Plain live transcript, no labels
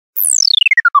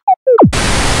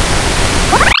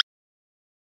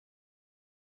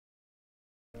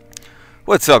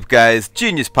What's up, guys?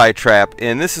 Genius Pie Trap,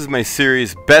 and this is my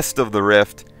series Best of the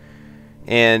Rift,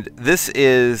 and this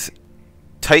is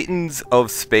Titans of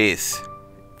Space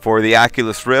for the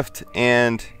Oculus Rift,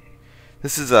 and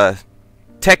this is a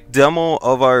tech demo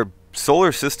of our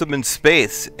solar system in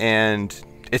space, and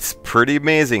it's pretty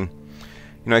amazing.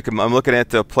 You know, I'm looking at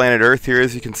the planet Earth here,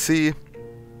 as you can see.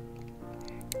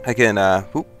 I can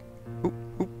let's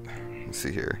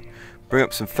see here. Bring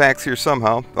up some facts here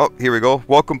somehow. Oh, here we go.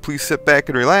 Welcome, please sit back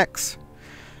and relax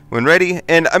when ready.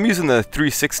 And I'm using the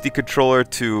 360 controller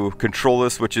to control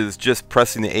this, which is just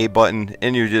pressing the A button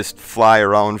and you just fly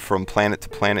around from planet to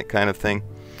planet kind of thing.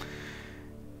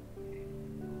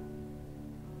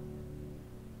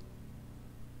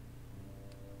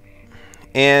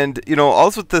 And, you know,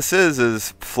 all what this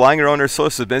is flying around our solar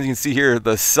system. As you can see here,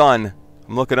 the sun.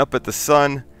 I'm looking up at the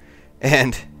sun,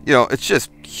 and, you know, it's just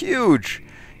huge.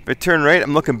 If I turn right,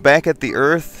 I'm looking back at the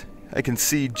Earth. I can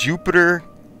see Jupiter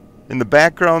in the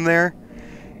background there.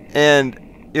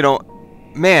 And, you know,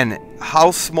 man,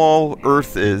 how small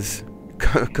Earth is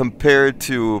compared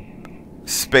to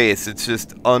space. It's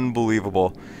just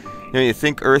unbelievable. You know, you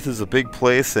think Earth is a big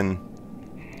place, and,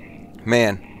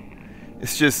 man,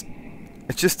 it's just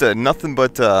a nothing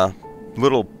but a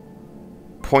little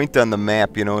point on the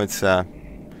map. You know, it's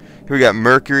here we got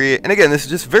Mercury, and again, this is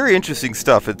just very interesting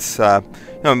stuff. It's you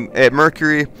know, at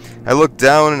Mercury, I look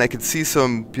down and I can see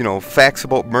some, you know, facts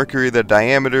about Mercury: the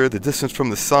diameter, the distance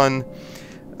from the sun,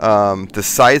 the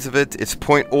size of it. It's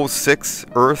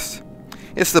 0.06 Earths.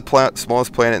 It's the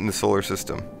smallest planet in the solar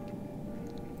system.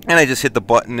 And I just hit the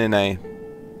button and I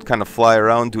kind of fly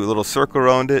around, do a little circle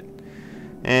around it.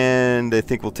 And I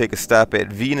think we'll take a stop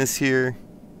at Venus here.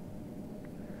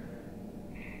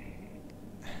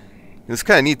 It's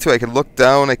kind of neat too. I can look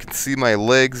down, I can see my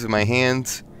legs and my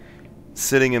hands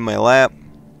sitting in my lap.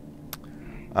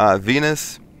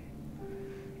 Venus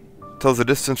tells the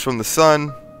distance from the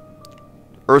sun.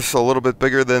 Earth's a little bit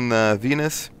bigger than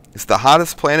Venus. It's the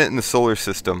hottest planet in the solar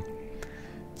system.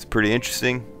 It's pretty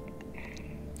interesting.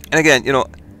 And again, you know,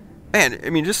 man, I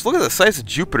mean, just look at the size of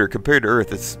Jupiter compared to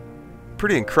Earth. It's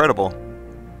pretty incredible.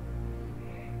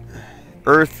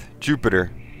 Earth,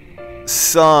 Jupiter,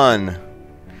 Sun.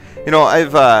 You know,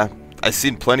 I've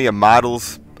seen plenty of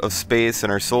models of space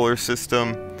in our solar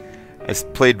system.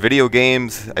 I've played video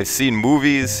games. I've seen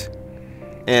movies,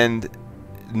 and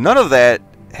none of that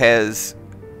has,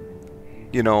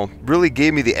 you know, really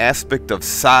gave me the aspect of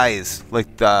size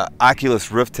like the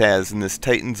Oculus Rift has in this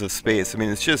Titans of Space. I mean,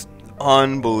 it's just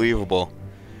unbelievable.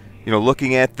 You know,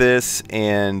 looking at this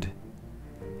and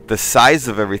the size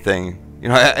of everything. You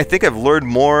know, I think I've learned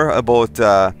more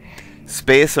about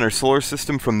space and our solar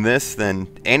system from this than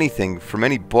anything from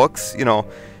any books, you know,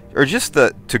 or just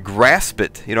to grasp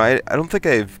it. You know, I don't think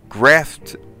I've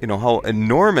grasped, you know, how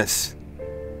enormous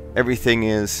everything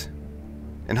is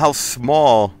and how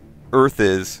small Earth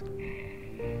is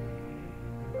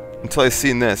until I've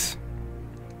seen this.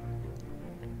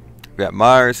 We got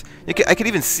Mars. I could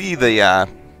even see the,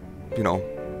 you know,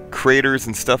 craters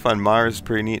and stuff on Mars.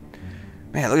 Pretty neat.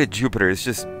 Man, look at Jupiter. It's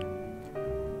just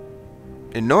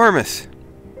enormous.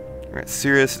 We're at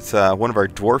Sirius. It's one of our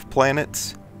dwarf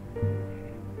planets.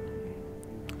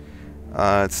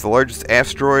 It's the largest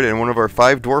asteroid and one of our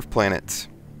 5 dwarf planets.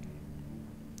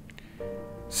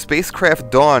 Spacecraft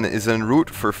Dawn is en route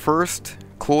for first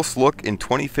close look in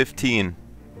 2015.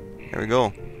 There we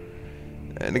go.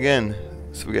 And again,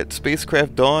 so we got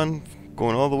Spacecraft Dawn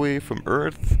going all the way from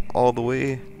Earth all the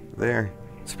way there.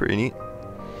 It's pretty neat.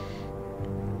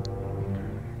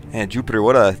 And Jupiter,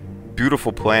 what a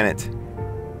beautiful planet.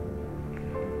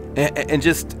 And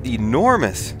just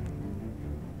enormous.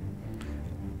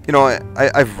 You know,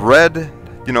 I've read,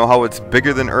 you know, how it's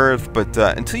bigger than Earth, but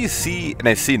until you see, and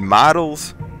I've seen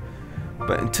models,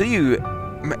 but until you,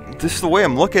 just the way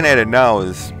I'm looking at it now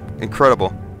is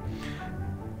incredible.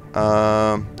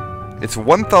 It's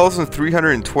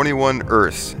 1,321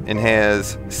 Earths and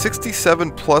has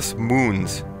 67 plus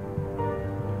moons.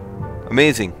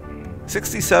 Amazing.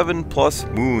 67 plus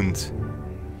moons.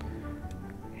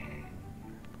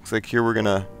 Looks like here we're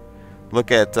gonna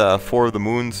look at 4 of the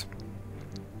moons.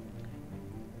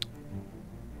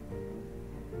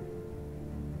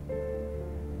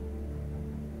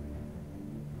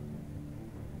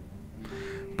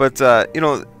 But you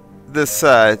know, this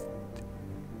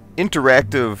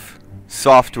interactive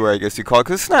software, I guess you call it,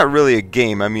 because it's not really a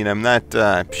game. I mean, I'm not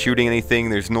shooting anything.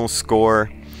 There's no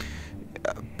score.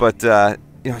 But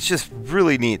you know, it's just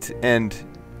really neat, and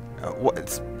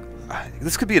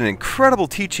this could be an incredible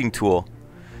teaching tool.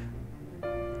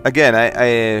 Again, I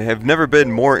have never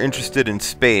been more interested in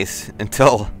space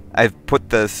until I've put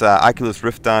this Oculus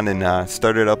Rift on and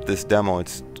started up this demo.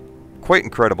 It's quite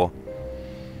incredible.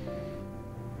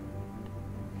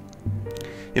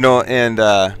 You know, and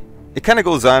it kind of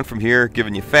goes on from here,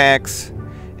 giving you facts.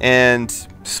 And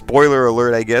spoiler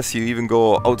alert, I guess, you even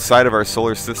go outside of our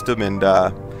solar system and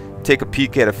take a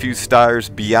peek at a few stars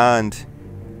beyond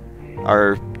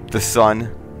the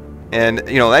sun. And,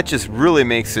 you know, that just really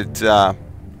makes it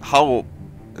how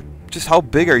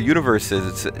big our universe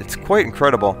is. It's quite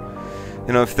incredible.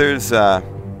 You know, if there's if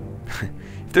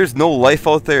there's no life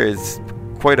out there, it's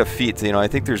quite a feat. You know, I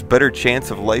think there's better chance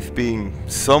of life being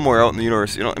somewhere out in the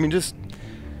universe. You know, I mean, just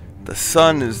the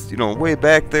sun is, you know, way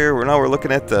back there. Now we're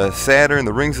looking at the Saturn,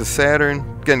 the rings of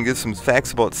Saturn. Gonna get some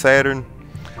facts about Saturn.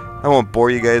 I won't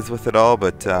bore you guys with it all,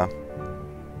 but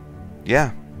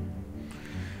yeah.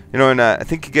 You know, and I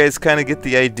think you guys kind of get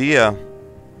the idea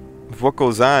of what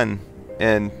goes on.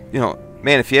 And, you know,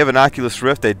 man, if you have an Oculus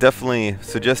Rift, I definitely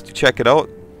suggest you check it out.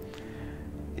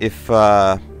 If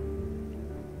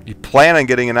you plan on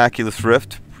getting an Oculus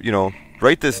Rift, you know,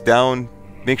 write this down.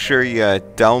 Make sure you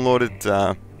download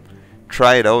it.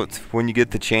 Try it out when you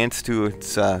get the chance to.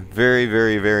 It's very,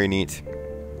 very, very neat.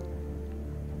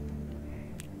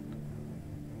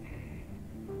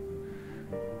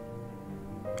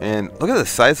 And look at the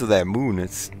size of that moon.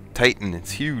 It's Titan.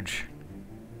 It's huge.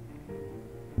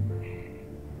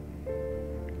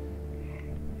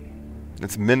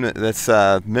 That's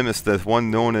Mimas, the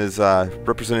one known as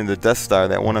representing the Death Star.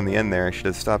 That one on the end there. I should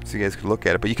have stopped so you guys could look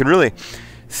at it. But you can really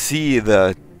see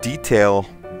the detail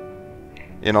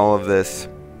in all of this.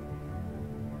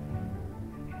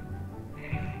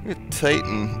 Look at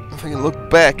Titan. If I can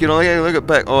look back, you know, I gotta look at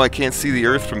back. Oh, I can't see the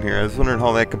Earth from here. I was wondering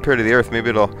how that compared to the Earth.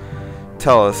 Maybe it'll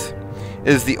tell us. It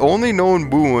is the only known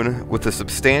moon with a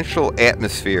substantial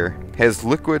atmosphere. Has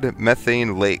liquid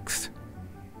methane lakes.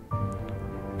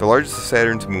 The largest of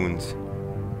Saturn's moons.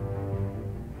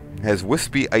 Has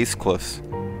wispy ice cliffs.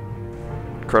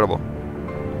 Incredible.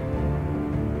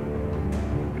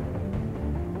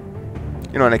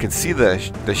 You know, and I can see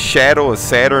the shadow of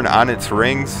Saturn on its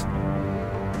rings.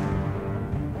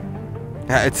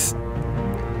 Yeah, it's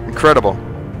incredible.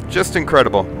 Just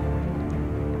incredible.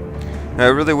 And I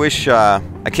really wish, I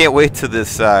can't wait till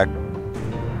this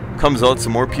comes out so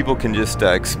more people can just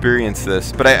experience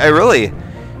this. But I really,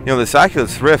 you know, this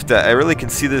Oculus Rift, I really can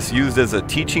see this used as a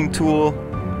teaching tool.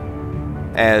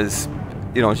 As,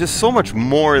 you know, just so much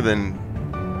more than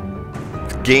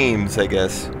games, I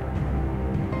guess.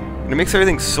 And it makes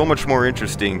everything so much more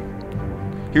interesting.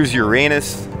 Here's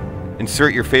Uranus.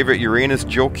 Insert your favorite Uranus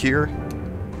joke here.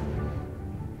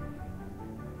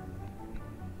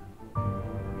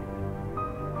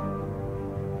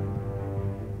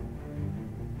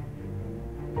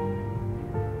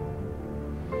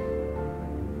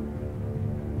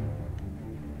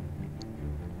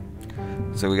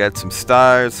 So we got some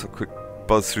stars. A quick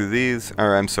buzz through these.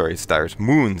 Or I'm sorry, stars.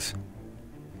 Moons.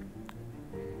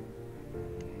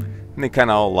 And they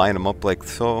kind of all line them up like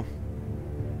so.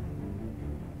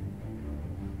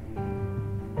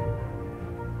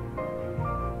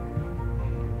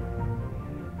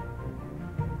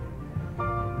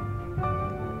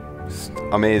 Just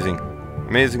amazing.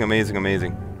 Amazing, amazing,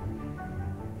 amazing.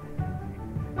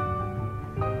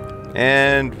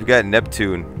 And we got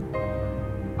Neptune.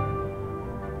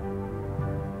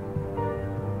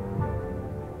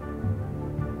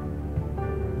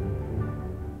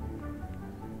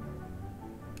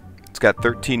 Got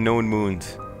 13 known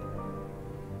moons.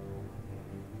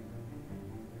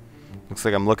 Looks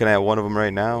like I'm looking at one of them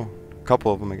right now. A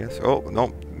couple of them, I guess. Oh,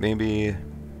 no, maybe.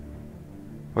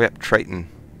 Oh, yeah, Triton.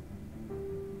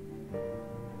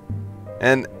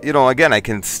 And, you know, again, I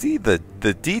can see the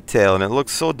detail, and it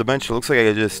looks so dimensional. It looks like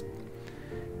I just,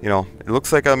 you know, it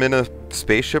looks like I'm in a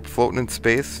spaceship floating in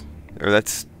space. Or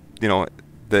that's, you know,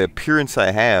 the appearance I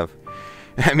have.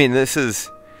 I mean, this is,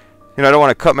 you know, I don't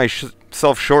want to cut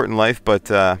myself short in life, but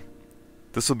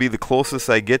this will be the closest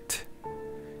I get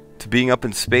to being up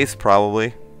in space,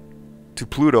 probably, to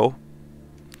Pluto.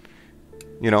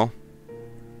 You know,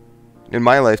 in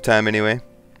my lifetime, anyway.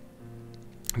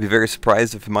 I'd be very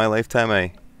surprised if in my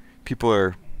lifetime people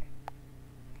are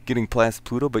getting past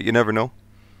Pluto, but you never know.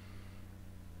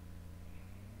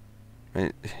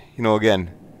 And, you know,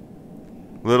 again,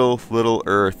 little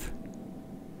Earth,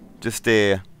 just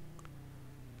a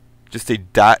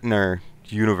dot in our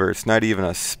universe, not even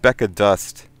a speck of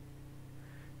dust.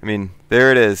 I mean,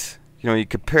 there it is. You know, you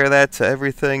compare that to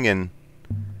everything, and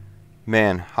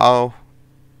man, how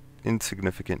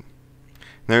insignificant.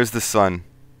 And there's the sun.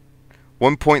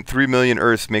 1.3 million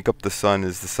Earths make up the sun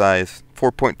is the size.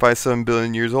 4.57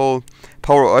 billion years old.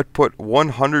 Power output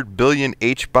 100 billion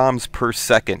H-bombs per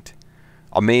second.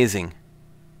 Amazing.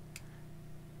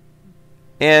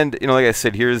 And, you know, like I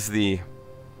said, here's the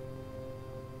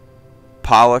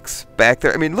Pollux back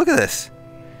there. I mean, look at this.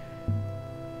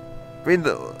 I mean,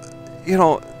 you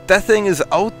know, that thing is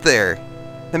out there.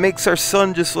 That makes our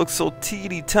sun just look so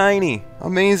teeny tiny.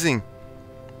 Amazing.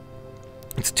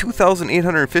 It's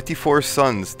 2,854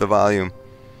 suns, the volume.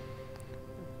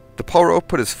 The power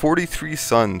output is 43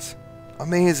 suns.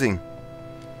 Amazing.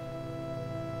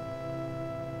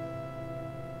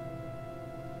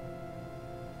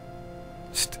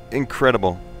 Just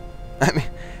incredible. I mean,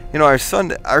 you know, our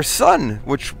sun,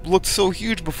 which looked so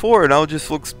huge before, now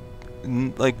just looks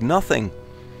like nothing.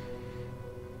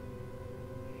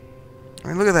 I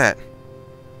mean, look at that.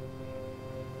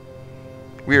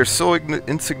 We are so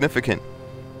insignificant.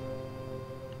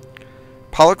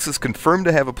 Pollux is confirmed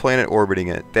to have a planet orbiting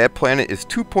it. That planet is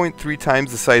 2.3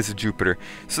 times the size of Jupiter.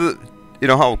 So, you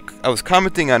know how I was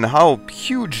commenting on how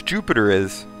huge Jupiter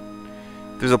is.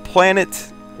 There's a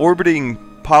planet orbiting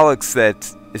Pollux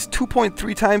that is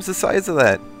 2.3 times the size of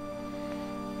that.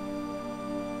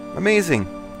 Amazing.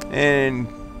 And,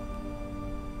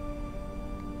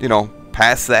 you know,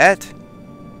 past that,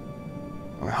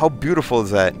 how beautiful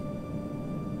is that?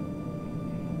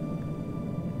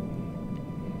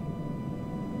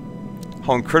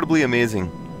 How incredibly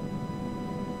amazing.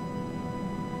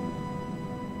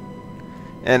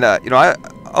 And, you know,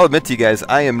 I'll admit to you guys,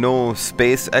 I am no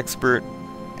space expert.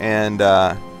 And,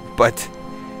 but,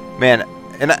 man,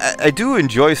 and I do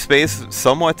enjoy space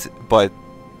somewhat, but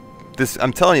this,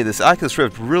 I'm telling you, this Oculus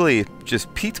Rift really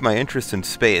just piqued my interest in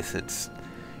space. It's,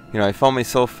 you know, I found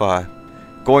myself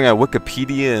going on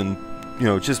Wikipedia and, you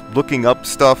know, just looking up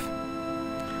stuff.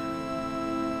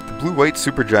 Blue-white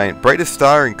supergiant, brightest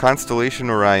star in constellation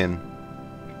Orion.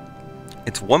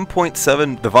 It's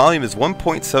 1.7, the volume is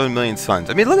 1.7 million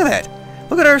suns. I mean, look at that.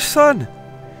 Look at our sun.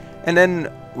 And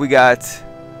then we got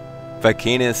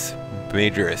Vicanus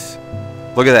Majoris.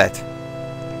 Look at that.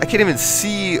 I can't even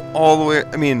see all the way.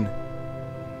 I mean,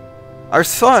 our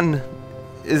sun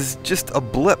is just a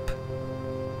blip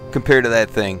compared to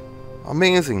that thing.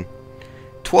 Amazing.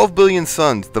 12 billion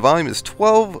suns. The volume is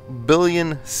 12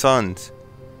 billion suns.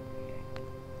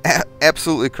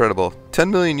 Absolutely incredible. 10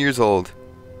 million years old.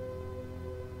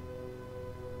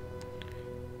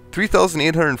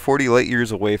 3,840 light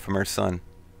years away from our sun.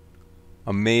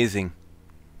 Amazing.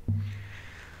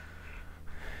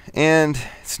 And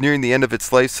it's nearing the end of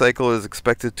its life cycle. It is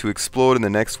expected to explode in the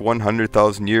next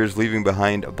 100,000 years, leaving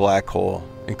behind a black hole.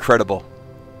 Incredible.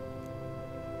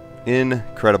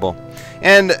 Incredible.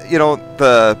 And, you know,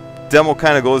 the demo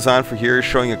kind of goes on for here,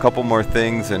 showing a couple more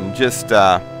things and just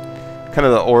kind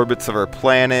of the orbits of our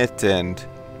planet and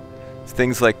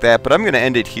things like that. But I'm going to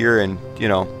end it here, and, you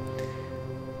know,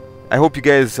 I hope you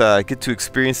guys get to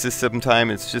experience this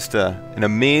sometime. It's just an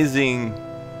amazing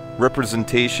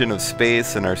representation of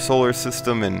space and our solar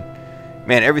system and,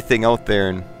 man, everything out there.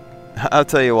 And I'll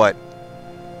tell you what,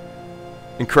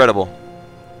 incredible.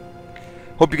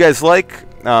 Hope you guys like,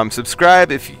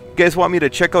 subscribe. If you guys want me to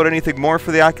check out anything more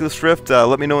for the Oculus Rift,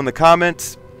 let me know in the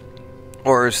comments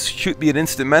or shoot me an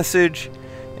instant message.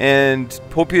 And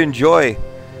hope you enjoy.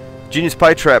 Genius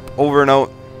Pie Trap, over and out.